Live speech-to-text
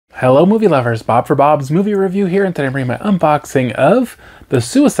Hello movie lovers, Bob for Bob's Movie Review here, and today I'm bringing my unboxing of The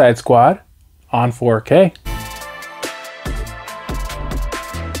Suicide Squad on 4K.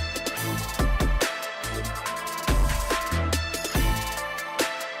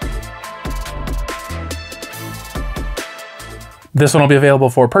 This one will be available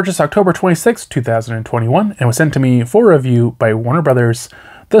for purchase October 26, 2021, and was sent to me for review by Warner Brothers.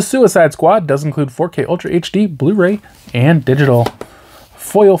 The Suicide Squad does include 4K Ultra HD, Blu-ray, and digital.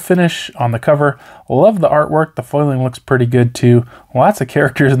 Foil finish on the cover. Love the artwork. The foiling looks pretty good too. Lots of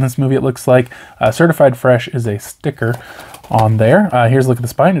characters in this movie, it looks like. Certified Fresh is a sticker on there. Here's a look at the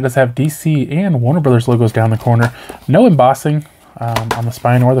spine. It does have DC and Warner Brothers logos down the corner. No embossing on the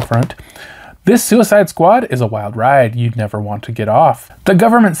spine or the front. This Suicide Squad is a wild ride you'd never want to get off. The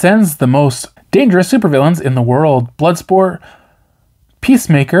government sends the most dangerous supervillains in the world, Bloodsport,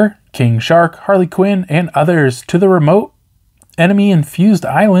 Peacemaker, King Shark, Harley Quinn, and others to the remote enemy-infused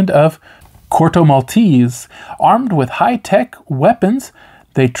island of Corto Maltese. Armed with high-tech weapons,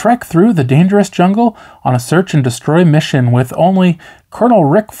 they trek through the dangerous jungle on a search and destroy mission with only Colonel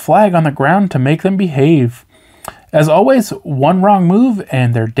Rick Flag on the ground to make them behave. As always, one wrong move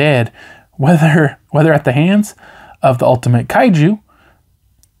and they're dead. Whether at the hands of the ultimate kaiju,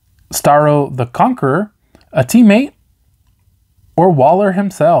 Starro the Conqueror, a teammate, or Waller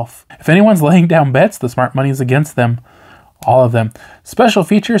himself. If anyone's laying down bets, the smart money is against them. All of them. Special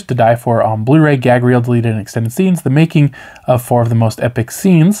features to die for on Blu-ray, gag reel, deleted, and extended scenes, the making of 4 of the most epic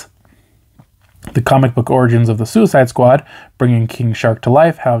scenes, the comic book origins of the Suicide Squad, bringing King Shark to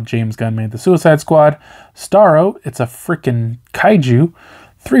life, how James Gunn made the Suicide Squad, Starro, it's a freaking kaiju,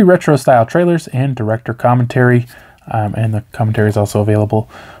 3 retro-style trailers, and director commentary, and the commentary is also available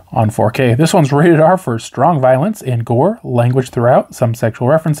on 4K. This one's rated R for strong violence and gore, language throughout, some sexual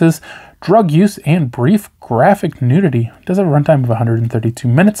references, drug use, and brief graphic nudity. It does have a runtime of 132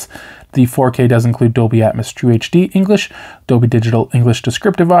 minutes. The 4K does include Dolby Atmos True HD English, Dolby Digital English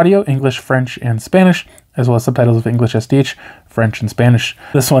Descriptive Audio, English, French, and Spanish, as well as subtitles of English SDH, French, and Spanish.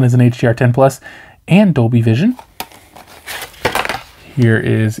 This one is an HDR10 Plus and Dolby Vision. Here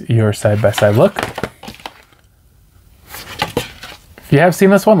is your side-by-side look. If you have seen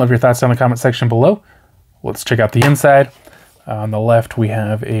this one, leave your thoughts down in the comment section below. Let's check out the inside. On the left, we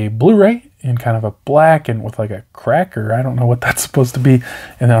have a Blu-ray in kind of a black and with like a cracker. I don't know what that's supposed to be.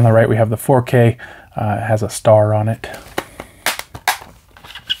 And then on the right, we have the 4K. It has a star on it.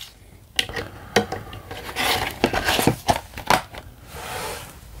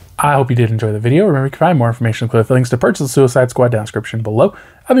 I hope you did enjoy the video. Remember, you can find more information, including the links to purchase the Suicide Squad down in the description below.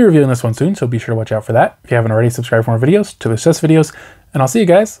 I'll be reviewing this one soon, so be sure to watch out for that. If you haven't already, subscribe for more videos, to assess videos, and I'll see you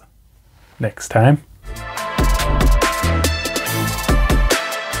guys next time.